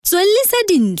Tswellisa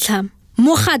dintlha.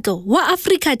 Mokgatlo wa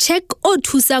Africa Check o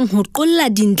thusang ho qolla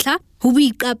dintlha ho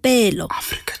boiqapelo.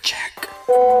 Africa Check.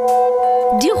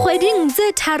 Dikgweding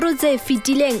tse tharo tse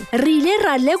fetileng re ile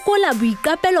ra lekola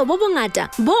boiqapelo bo bongata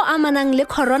bo amanang le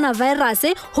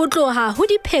coronavirus ho tloha ho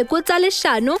dipheko tsa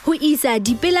leshano ho isa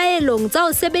dipelaelong tsa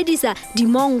ho sebedisa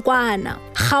dimongkwana.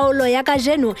 Kgaolo ya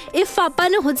kajeno e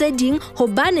fapane ho tse ding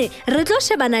hobane re tlo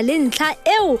shebana le ntlha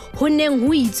eo ho neng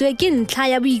ho itswe ke ntlha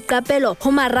ya boiqapelo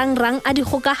ho marangrang a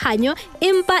dikgokahanyo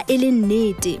empa e le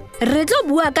nnete. Re tlo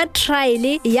bua ka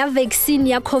trial ya vaccine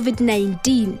ya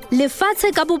Covid-19.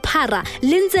 Lefatshe ka bophara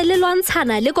le ntse le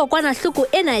lwantshana le kokwanahloko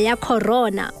ena ya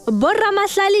corona.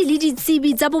 Boramahlale le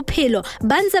ditsebi tsa bophelo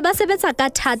ba ntse ba sebetsa ka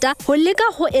thata ho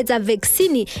leka ho etsa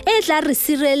vaccine e tla re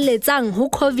sireletsang ho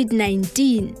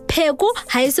Covid-19. Pheko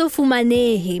ha e so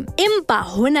fumanehe, empa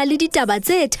hona le ditaba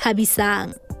tse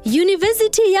thabisang.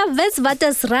 University ya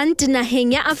Witwatersrand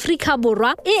naheng ya Afrika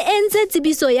Borwa e entse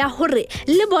tsebiso ya hore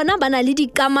le bona bana le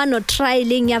dikamano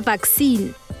trialing ya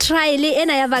vaccine. Trial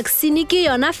ena ya vaccine ke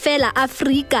yona fela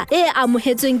Afrika e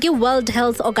amohetsweng ke World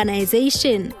Health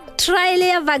Organization. Trial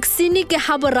ya vaccine ke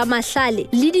ha boramahlale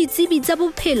le ditsebi tsa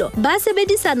bophelo ba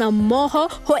sebedisana mmoho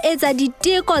ho etsa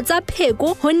diteko tsa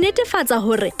pheko ho netefatsa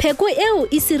hore pheko eo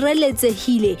e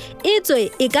sireletsehile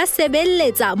etswe e ka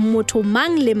sebeletsa motho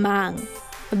mang le mang.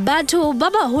 Batho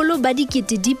ba baholo ba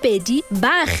dipedi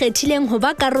ba kgethileng ho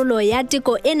ba karolo ya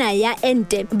teko ena ya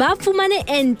ente ba fumane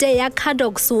ente ya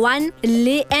Cadox 1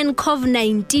 le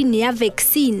nCoV-19 ya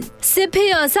vaccine.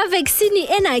 Sepheo sa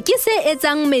vaccine ena ke se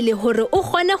etsang mmele hore o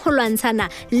kgone ho lwantshana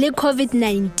le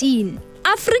Covid-19.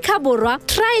 Afrika Borwa,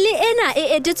 trial ena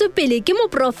e etetswe pele ke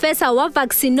moprofesa wa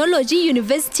vaccinology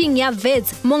University ya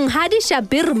Wits, Monghadi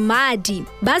Shabir Madi.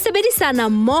 Ba sebedisana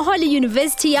mmoho le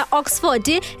University ya Oxford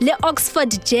le Oxford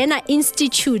Jenner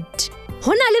Institute.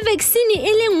 Hona le vaccine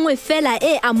e le nngwe fela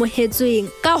e amohetsweng.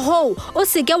 Ka hoo, o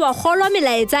seke wa kgolwa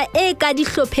melaetsa e ka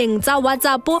dihlopheng tsa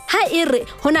WhatsApp ha e re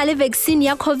hona le vaccine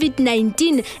ya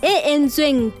Covid-19 e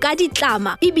entsweng ka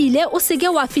ditlama ebile o seke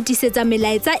wa fetisetsa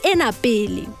melaetsa ena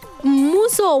pele.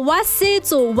 Mmuso wa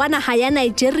setso wa naha ya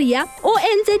Nigeria o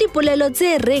entse dipolelo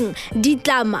tse reng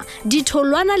ditlama,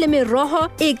 ditholwana le meroho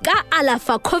e ka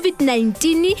alafa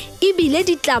Covid-19 ebile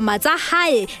ditlama tsa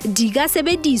hae di ka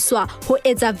sebediswa ho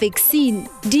etsa vaccine.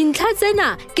 Dintlha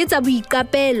tsena ke tsa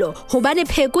boiqapelo hobane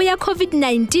pheko ya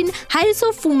Covid-19 ha e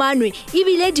so fumanwe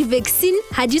ebile di-vaccine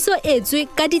ha di so etswe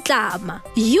ka ditlama.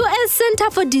 US Center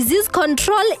for Disease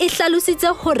Control e hlalositse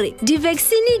hore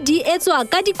di-vaccine di etswa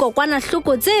ka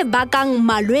dikokwanahloko tse bakang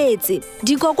malwetse.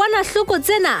 Dikokwanahloko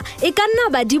tsena e ka nna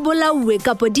ba di bolauwe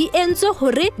kapa di entswe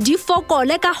hore di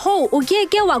fokole ka hoo o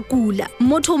keke wa kula.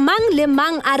 Motho mang le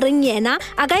mang a reng yena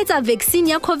a ka etsa vaccine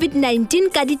ya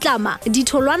Covid-19 ka ditlama,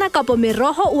 ditholwana kapa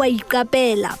meroho wa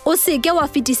iqapela. O seke wa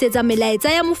fetisetsa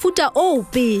melaetsa ya mofuta o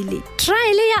pele.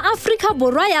 Trial ya Afrika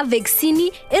Borwa ya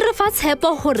vaccine e re fa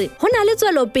tshepo hore hona le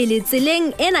tswelopele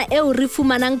tseleng ena eo re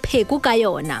fumanang pheko ka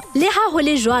yona. Le ha ho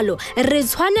le jwalo, re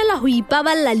tshwanela ho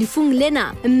ipaballa lefung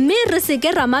lena mme re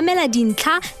seke ra mamela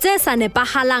dintlha tse sa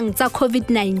nepahalang tsa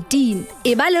Covid-19.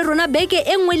 E ba le rona beke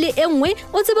engwe le engwe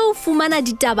o tsebe ho fumana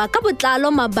ditaba ka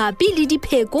botlalo mabapi le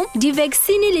dipheko,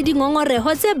 di-vaccine le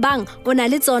dingongoreho tse bang o na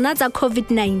le tsona tsa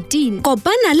Covid-19.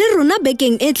 Kopana le rona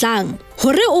bekeng e tlang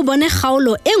hore o bone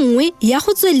kgaolo e nngwe ya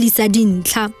go tswellisa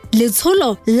dintlha.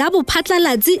 Letsholo la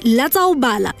bophatlalatsi la tsa ho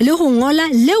bala le ho ngola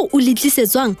leo o le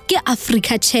tlisetswang ke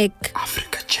Africa Check.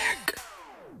 Africa Check.